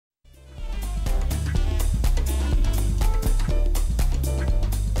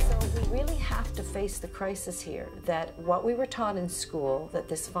face the crisis here, that what we were taught in school, that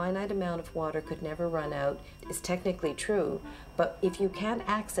this finite amount of water could never run out, is technically true. But if you can't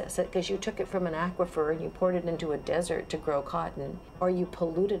access it because you took it from an aquifer and you poured it into a desert to grow cotton, or you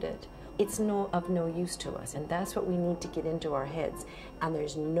polluted it, it's of no use to us. And that's what we need to get into our heads. And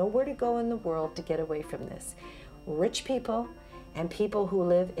there's nowhere to go in the world to get away from this. Rich people and people who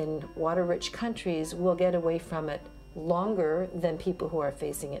live in water-rich countries will get away from it longer than people who are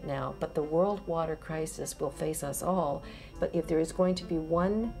facing it now. But the world water crisis will face us all. But if there is going to be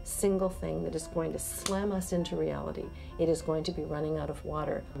one single thing that is going to slam us into reality, it is going to be running out of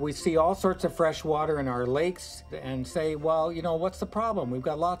water. We see all sorts of fresh water in our lakes and say, well, you know, what's the problem? We've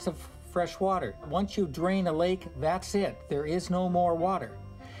got lots of fresh water. Once you drain a lake, that's it. There is no more water.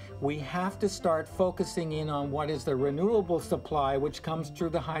 We have to start focusing in on what is the renewable supply, which comes through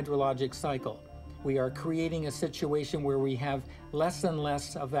the hydrologic cycle. We are creating a situation where we have less and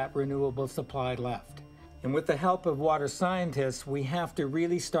less of that renewable supply left. And with the help of water scientists, we have to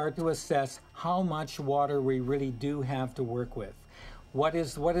really start to assess how much water we really do have to work with. What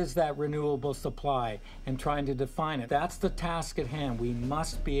is that renewable supply, and trying to define it. That's the task at hand. We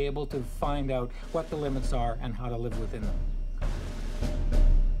must be able to find out what the limits are and how to live within them.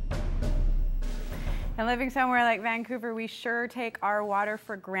 And living somewhere like Vancouver, we sure take our water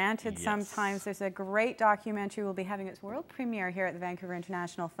for granted sometimes. There's a great documentary. We'll be having its world premiere here at the Vancouver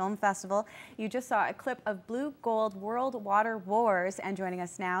International Film Festival. You just saw a clip of Blue Gold World Water Wars, and joining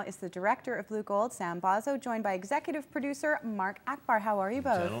us now is the director of Blue Gold, Sam Bozzo, joined by executive producer Mark Akbar. How are you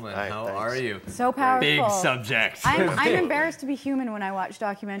both? Gentlemen, how are you? So powerful. Big subject. I'm embarrassed to be human when I watch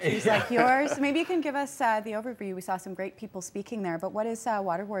documentaries like yours. Maybe you can give us the overview. We saw some great people speaking there, but what is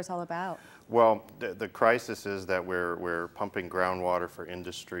Water Wars all about? Well, the crisis is that we're pumping groundwater for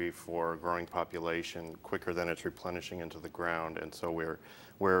industry, for growing population quicker than it's replenishing into the ground, and so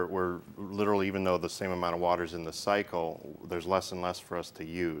we're literally, even though the same amount of water is in the cycle, there's less and less for us to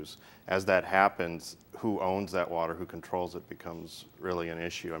use. As that happens, who owns that water, who controls it, becomes really an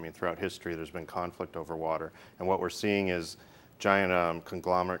issue. I mean, throughout history, there's been conflict over water, and what we're seeing is giant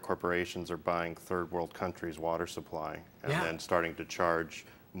conglomerate corporations are buying third world countries' water supply and then starting to charge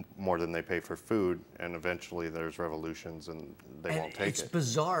more than they pay for food, and eventually there's revolutions and they won't take it. It's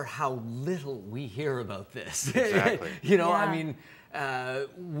bizarre how little we hear about this. Exactly. You know, I mean,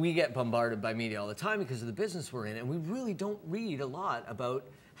 we get bombarded by media all the time because of the business we're in, and we really don't read a lot about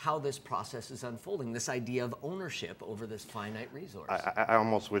how this process is unfolding, this idea of ownership over this finite resource. I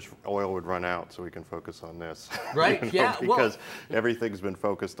almost wish oil would run out so we can focus on this. Right, you know, because everything's been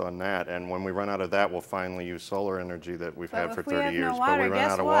focused on that, and when we run out of that, we'll finally use solar energy that we've had for 30 years. But we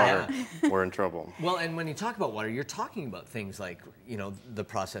run out of water, we're in trouble. Well, and when you talk about water, you're talking about things like, you know, the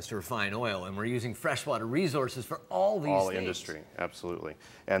process to refine oil, and we're using freshwater resources for all these things. All industry, absolutely.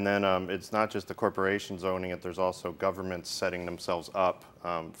 And then it's not just the corporations owning it, there's also governments setting themselves up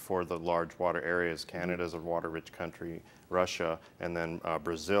for the large water areas. Canada's a water-rich country, Russia, and then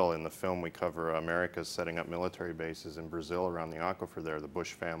Brazil. In the film we cover America's setting up military bases in Brazil around the aquifer there. The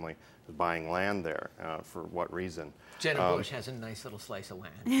Bush family is buying land there. For what reason? Jenna Bush has a nice little slice of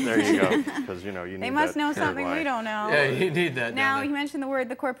land. There you go, because you know you need. They must know something we don't know. Yeah, you need that. Now you mentioned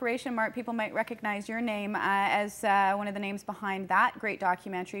the corporation, Mark. People might recognize your name as one of the names behind that great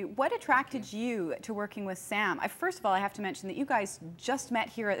documentary. What attracted you to working with Sam? First of all, I have to mention that you guys just met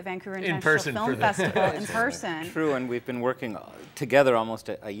here at the Vancouver International Film Festival in person. True, and we've been working together almost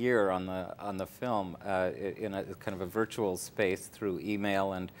a year on the film in a kind of a virtual space through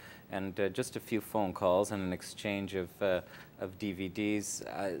email and just a few phone calls and an exchange of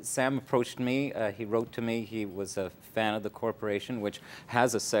DVDs. Sam approached me, he wrote to me, he was a fan of the corporation, which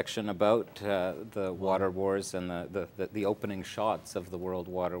has a section about the water wars and the opening shots of the World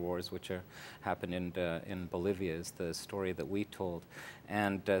Water Wars, which happened in Bolivia, is the story that we told.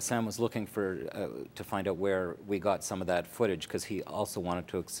 And Sam was looking to find out where we got some of that footage, because he also wanted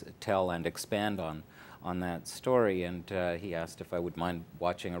to tell and expand on that story, and he asked if I would mind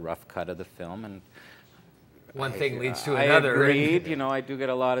watching a rough cut of the film, and one thing leads to another. I agreed. You know, I do get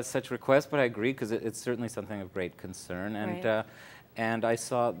a lot of such requests, but I agreed because it's certainly something of great concern. And and I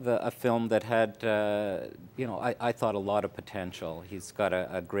saw a film that had, you know, I thought a lot of potential. He's got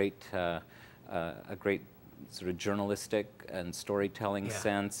a great sort of journalistic and storytelling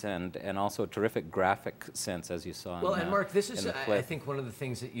sense, and also a terrific graphic sense, as you saw. Well, and Mark, this is, I think, one of the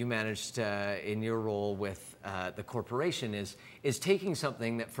things that you managed in your role with the corporation is taking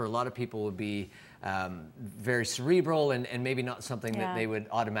something that for a lot of people would be very cerebral and maybe not something that they would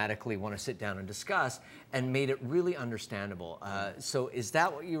automatically want to sit down and discuss, and made it really understandable. So is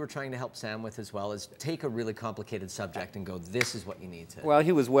that what you were trying to help Sam with as well, is take a really complicated subject and go, this is what you need to... Well,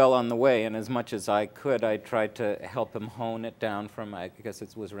 he was well on the way, and as much as I could, I tried to help him hone it down from, I guess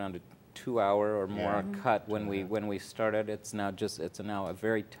it was around a 2-hour or more cut when we started. It's now a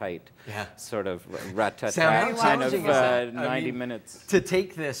very tight sort of rat-tat-tat kind of 90 minutes. To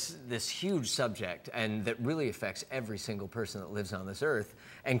take this huge subject and that really affects every single person that lives on this earth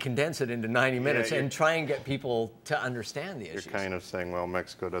and condense it into 90 minutes and try and get people to understand the issues. You're kind of saying, well,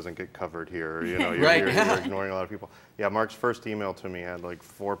 Mexico doesn't get covered here. You know, you're ignoring a lot of people. Yeah, Mark's first email to me had like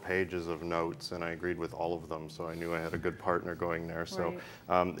 4 pages of notes, and I agreed with all of them, so I knew I had a good partner going there. So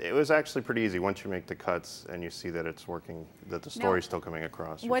it was actually pretty easy once you make the cuts and you see that it's working, that the story's still coming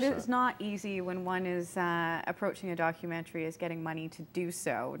across. What is not easy when one is approaching a documentary is getting money to do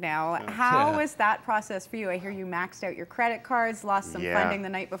so. Now, how was that process for you? I hear you maxed out your credit cards, lost some funding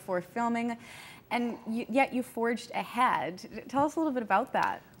the night before filming, and yet you forged ahead. Tell us a little bit about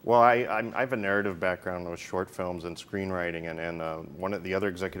that. Well, I have a narrative background with short films and screenwriting, and one of the other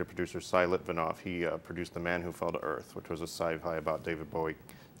executive producers, Cy Litvinov, he produced The Man Who Fell to Earth, which was a sci-fi about David Bowie,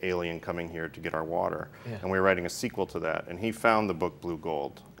 alien coming here to get our water. And we were writing a sequel to that, and he found the book Blue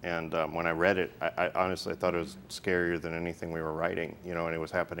Gold. And when I read it, I honestly thought it was scarier than anything we were writing, you know, and it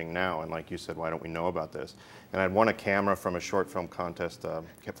was happening now. And like you said, why don't we know about this? And I'd won a camera from a short film contest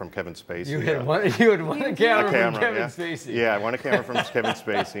from Kevin Spacey. You had won a camera from Kevin Spacey. Yeah, I won a camera from Kevin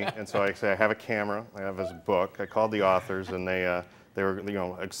Spacey. And so I say, I have a camera, I have his book. I called the authors, and they were, you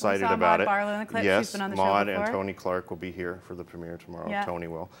know, excited about Maud it. Barlow in the clip. Yes, She's been on the Maud show before. and Tony Clark will be here for the premiere tomorrow. Tony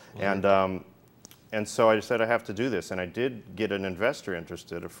will. And so I said I have to do this, and I did get an investor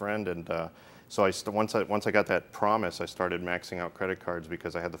interested, a friend, and so once I got that promise, I started maxing out credit cards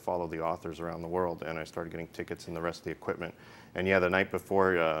because I had to follow the authors around the world, and I started getting tickets and the rest of the equipment. And yeah, the night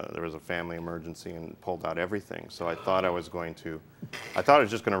before there was a family emergency and pulled out everything. So I thought I was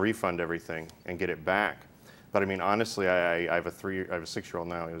just going to refund everything and get it back. But I mean, honestly, I have a 6-year-old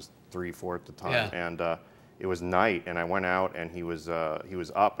now. He was 3, 4 at the time, and it was night, and I went out, and he was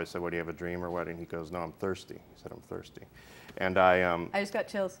up. I said, "What, do you have a dream or what?" And he goes, "No, I'm thirsty." He said, "I'm thirsty," and I just got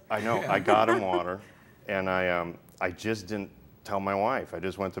chills. I know. I got him water, and I just didn't tell my wife. I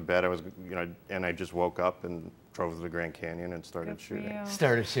just went to bed. I was, you know, and I just woke up and drove to the Grand Canyon and started shooting.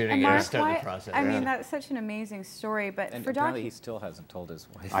 Started shooting and started the process. I mean, that's such an amazing story, but and for apparently he still hasn't told his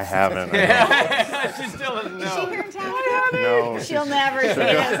wife. I haven't. She still doesn't know. Is she here in town? No. She'll never see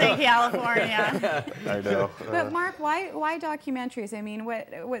us in California. I know. But Mark, why documentaries? I mean,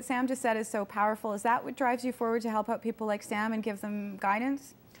 what Sam just said is so powerful. Is that what drives you forward to help out people like Sam and give them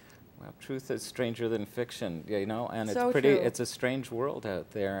guidance? Well, truth is stranger than fiction, you know, and So it's a strange world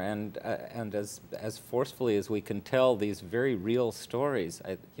out there, and as forcefully as we can tell these very real stories,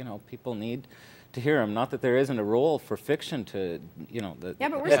 you know, people need to hear them. Not that there isn't a role for fiction to, you know. Yeah,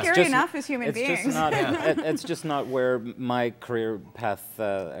 but we're scary enough as human beings. Just not, it's just not where my career path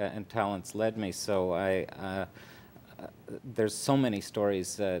and talents led me. So there's so many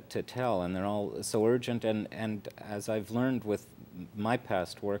stories to tell, and they're all so urgent. And as I've learned with my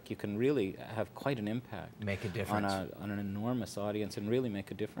past work, you can really have quite an impact. Make a difference. On an enormous audience, and really make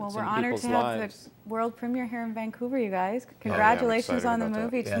a difference well, in we're honored people's to have lives. the world premiere here in Vancouver, you guys. Congratulations on the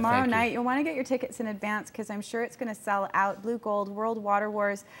movie. Yeah, Tomorrow night, you'll want to get your tickets in advance because I'm sure it's going to sell out. Blue Gold, World Water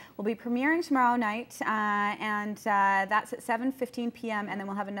Wars will be premiering tomorrow night, and that's at 7:15 p.m. and then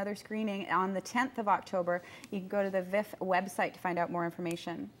we'll have another screening on the 10th of October. You can go to the VIF website to find out more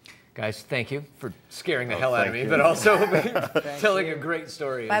information. Guys, thank you for scaring the hell out of me, but also telling a great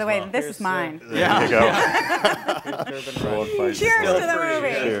story. By the way, well. this is mine. There you go. Cheers to the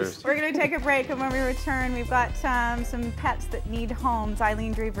movie. Cheers. We're going to take a break, and when we return, we've got some pets that need homes.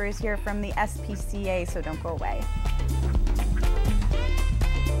 Eileen Drever is here from the SPCA, so don't go away.